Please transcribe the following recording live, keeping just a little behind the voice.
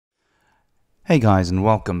Hey guys, and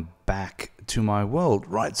welcome back to my world.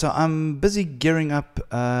 Right, so I'm busy gearing up,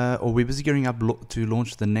 we're busy gearing up to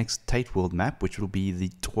launch the next Tateworld map, which will be the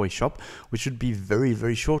toy shop, which should be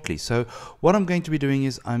very shortly. So what I'm going to be doing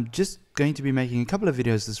is I'm just going to be making a couple of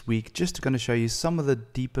videos this week just to kind of show you some of the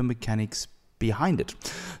deeper mechanics behind it.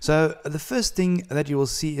 So the first thing that you will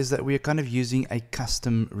see is that we are kind of using a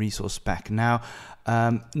custom resource pack. Now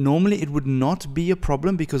normally it would not be a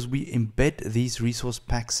problem because we embed these resource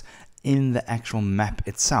packs in the actual map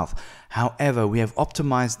itself. However, we have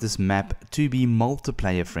optimized this map to be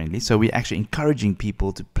multiplayer friendly, so we're actually encouraging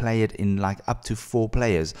people to play it in like up to 4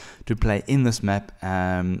 players to play in this map.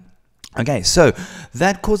 Okay, so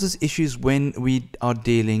that causes issues when we are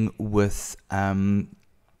dealing with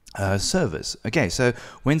servers. Okay, so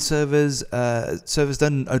when servers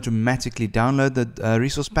don't automatically download the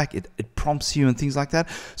resource pack, it prompts you and things like that.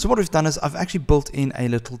 So what we've done is I've actually built in a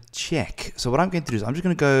little check. So what I'm going to do is I'm just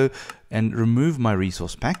going to go and remove my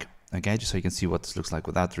resource pack. Okay, just so you can see what this looks like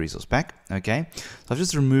without the resource pack. Okay, so I've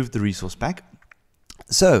just removed the resource pack.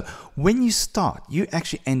 So when you start, you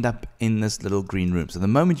actually end up in this little green room. So the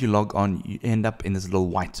moment you log on, you end up in this little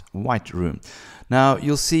white room. Now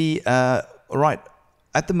you'll see, right,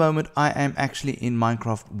 at the moment, I am actually in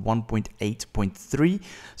Minecraft 1.8.3.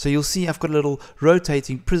 So you'll see I've got a little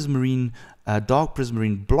rotating prismarine, dark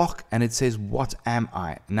prismarine block, and it says, "What am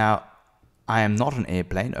I?" Now, I am not an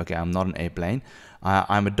airplane. Okay, I'm not an airplane.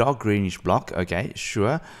 I'm a dark greenish block. Okay,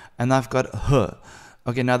 sure. And I've got her.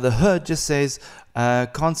 Okay, now the her just says,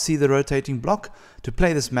 can't see the rotating block. To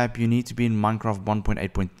play this map, you need to be in Minecraft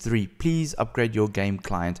 1.8.3. Please upgrade your game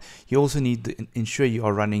client. You also need to ensure you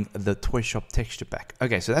are running the Toyshop texture pack.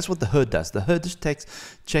 Okay, so that's what the her does. The her just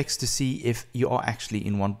checks to see if you are actually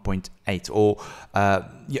in 1.8 or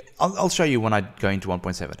yeah, I'll show you when I go into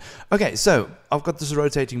 1.7. Okay, so I've got this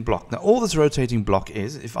rotating block. Now, all this rotating block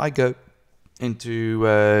is, if I go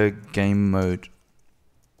into game mode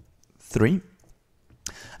 3,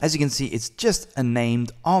 as you can see, it's just a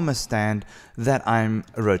named armor stand that I'm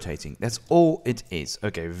rotating. That's all it is.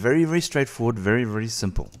 Okay, very straightforward, very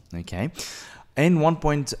simple. Okay, in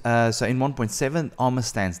 1.7, armor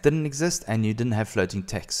stands didn't exist, and you didn't have floating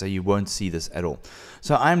text, so you won't see this at all.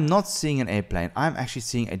 So I'm not seeing an airplane. I'm actually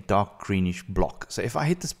seeing a dark greenish block. So if I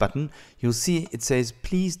hit this button, you'll see it says,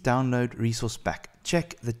 "Please download resource pack.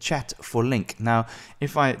 Check the chat for link." Now,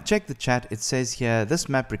 if I check the chat, it says here, "This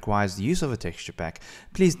map requires the use of a texture pack.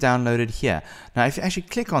 Please download it here." Now, if you actually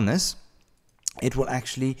click on this, it will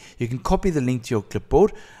actually, you can copy the link to your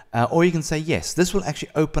clipboard, or you can say yes. This will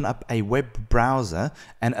actually open up a web browser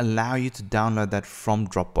and allow you to download that from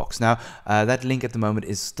Dropbox. Now, that link at the moment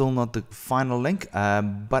is still not the final link,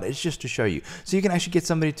 but it's just to show you. So you can actually get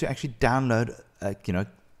somebody to actually download,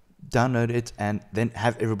 download it and then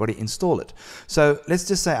have everybody install it. So let's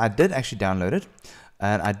just say I did actually download it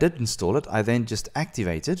and I did install it. I then just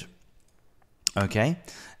activate it. Okay,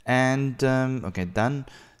 and okay, done.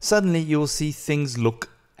 Suddenly you'll see things look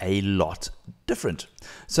a lot different.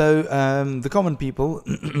 So the common people,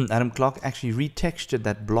 Adam Clark, actually retextured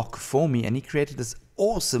that block for me, and he created this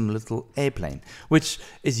awesome little airplane which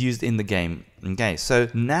is used in the game. Okay, so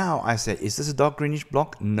now I say, is this a dark greenish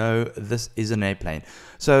block? No, this is an airplane.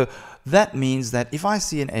 So that means that if I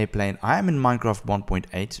see an airplane, I am in Minecraft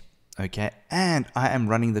 1.8, okay, and I am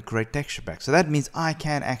running the correct texture pack. So that means I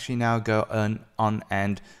can actually now go on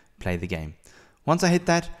and play the game. Once I hit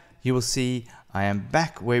that, you will see I am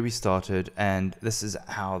back where we started, and this is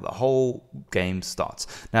how the whole game starts.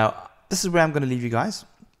 Now, this is where I'm going to leave you guys.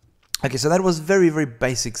 Okay, so that was very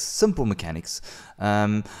basic, simple mechanics.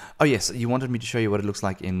 Oh yes, you wanted me to show you what it looks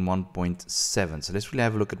like in 1.7. So let's really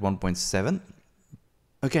have a look at 1.7.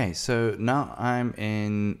 Okay, so now I'm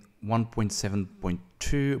in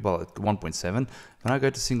 1.7.2, well, 1.7. When I go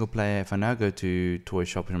to single player, if I now go to toy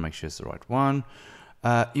shop and make sure it's the right one,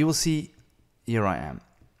 you will see here I am.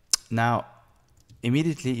 Now,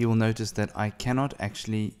 immediately you will notice that I cannot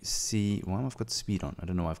actually see, well, I've got speed on. I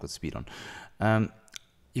don't know why I've got speed on.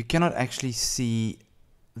 You cannot actually see,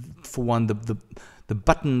 for one, the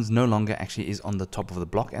buttons no longer actually is on the top of the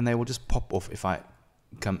block, and they will just pop off if I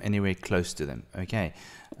come anywhere close to them. Okay,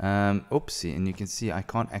 oopsie, and you can see I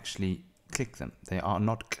can't actually click them. They are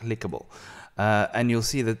not clickable, and you'll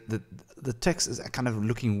see that the text is kind of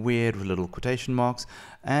looking weird with little quotation marks,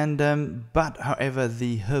 and but however,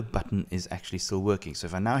 the her button is actually still working. So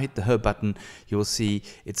if I now hit the her button, you will see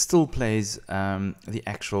it still plays the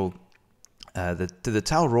actual the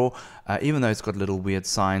towel raw, even though it's got little weird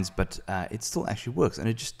signs, but it still actually works, and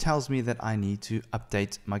it just tells me that I need to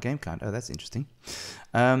update my game client. Oh, that's interesting.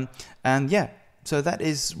 And yeah, so that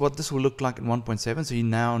is what this will look like in 1.7. So you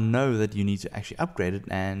now know that you need to actually upgrade it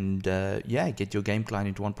and yeah, get your game client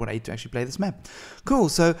into 1.8 to actually play this map. Cool.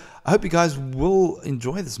 So I hope you guys will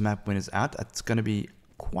enjoy this map when it's out. It's going to be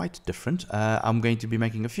quite different. I'm going to be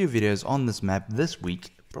making a few videos on this map this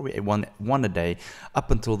week, probably one a day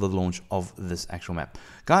up until the launch of this actual map.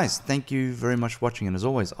 Guys, thank you very much for watching, and as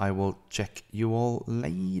always, I will check you all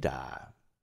later.